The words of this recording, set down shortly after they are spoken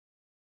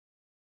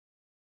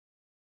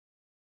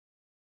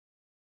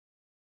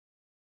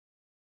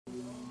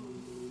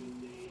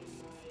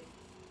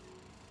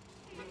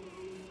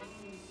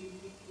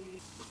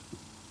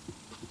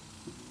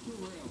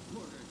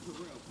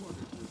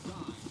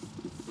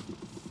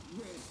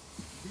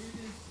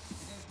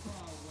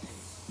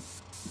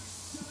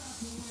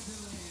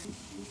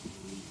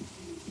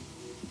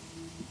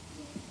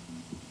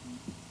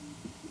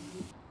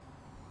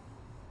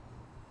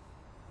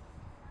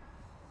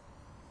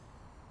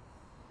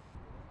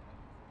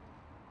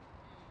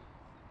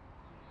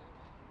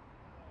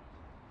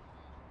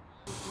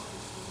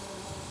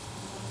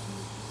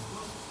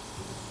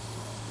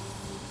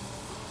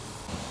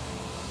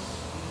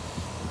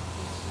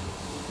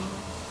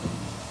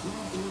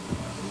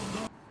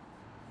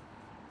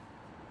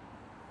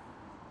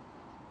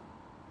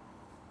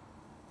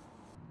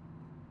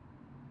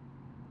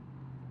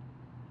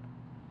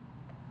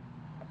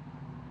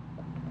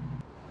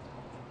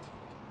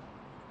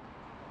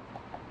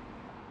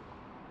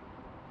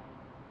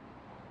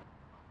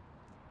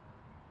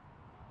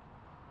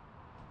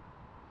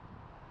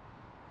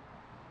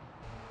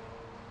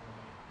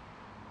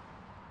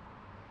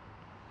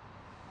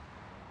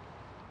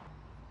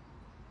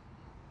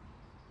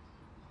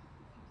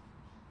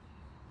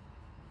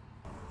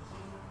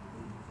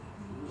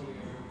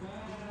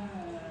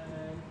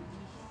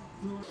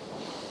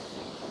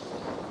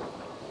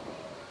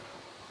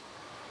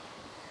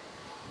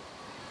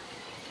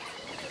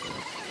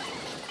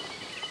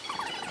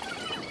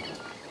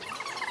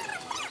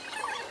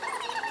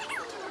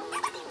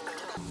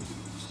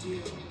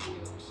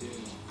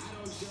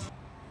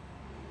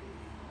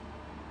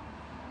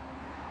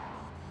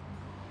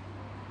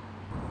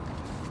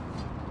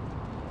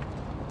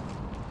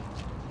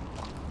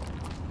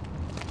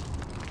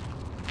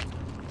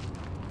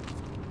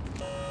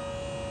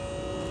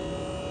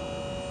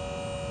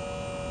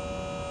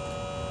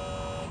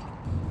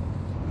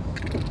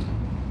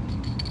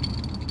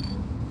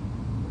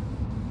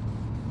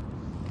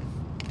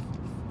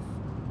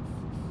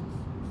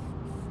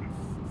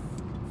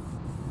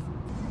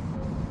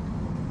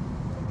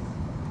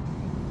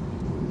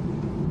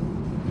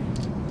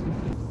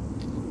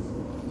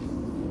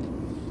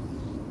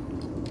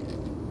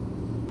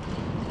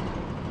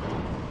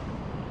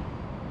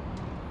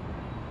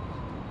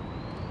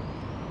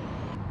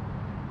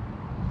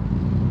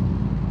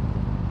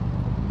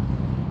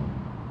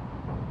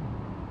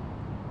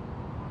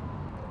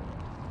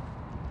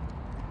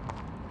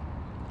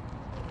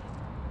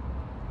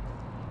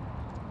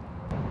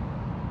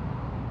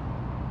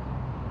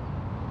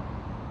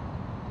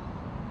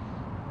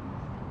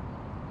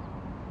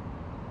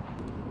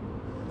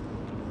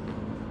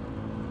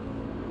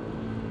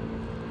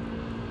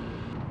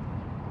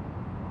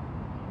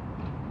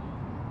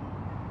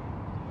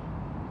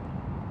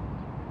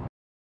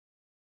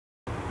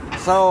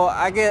So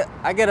I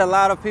get a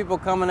lot of people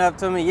coming up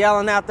to me,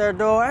 yelling out their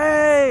door,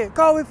 "Hey,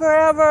 Kobe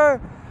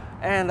forever!"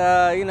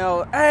 And you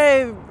know,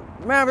 "Hey,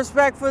 man,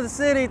 respect for the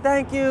city,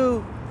 thank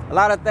you." A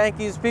lot of thank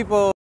yous.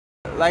 People,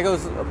 like it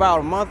was about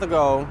a month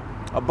ago,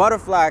 a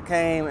butterfly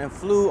came and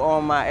flew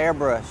on my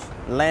airbrush,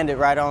 landed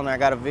right on there. I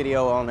got a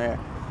video on there.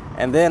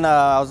 And then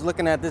I was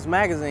looking at this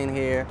magazine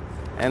here,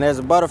 and there's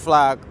a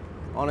butterfly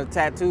on it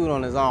tattooed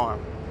on his arm.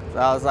 So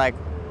I was like,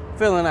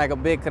 feeling like a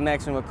big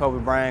connection with Kobe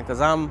Bryant, because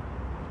I'm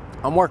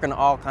working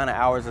all kind of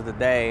hours of the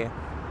day,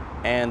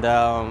 and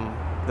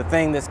the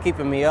thing that's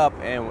keeping me up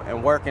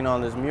and working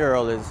on this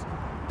mural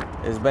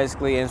is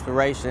basically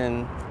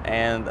inspiration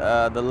and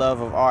the love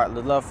of art,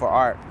 the love for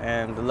art,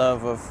 and the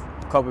love of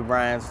Kobe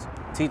Bryant's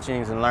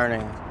teachings and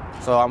learning.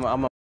 So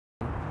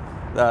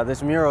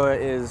this mural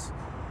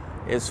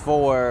is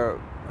for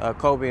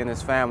Kobe and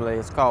his family.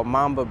 It's called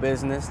Mamba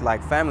Business,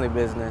 like family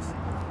business.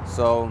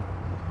 So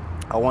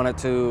I wanted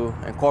to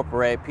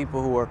incorporate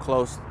people who are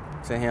close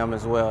to him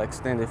as well,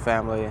 extended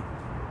family,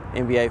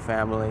 NBA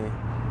family.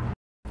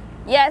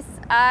 Yes,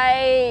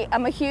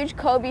 I'm a huge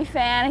Kobe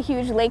fan, a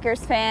huge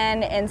Lakers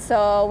fan, and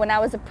so when I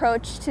was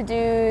approached to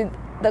do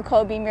the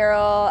Kobe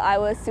mural, I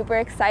was super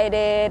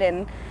excited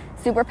and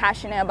super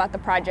passionate about the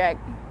project.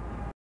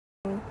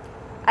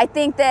 I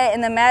think that in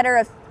the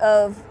matter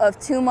of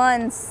 2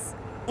 months,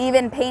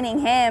 even painting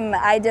him,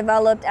 I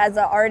developed as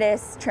an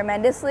artist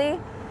tremendously.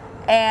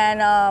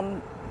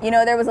 And you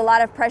know, there was a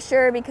lot of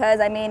pressure because,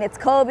 I mean, it's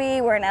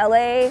Kobe, we're in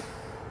LA,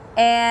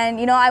 and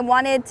you know, I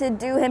wanted to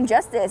do him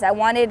justice. I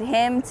wanted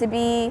him to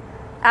be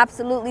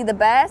absolutely the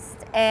best,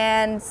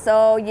 and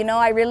so, you know,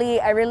 I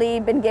really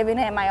been giving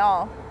it my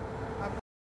all.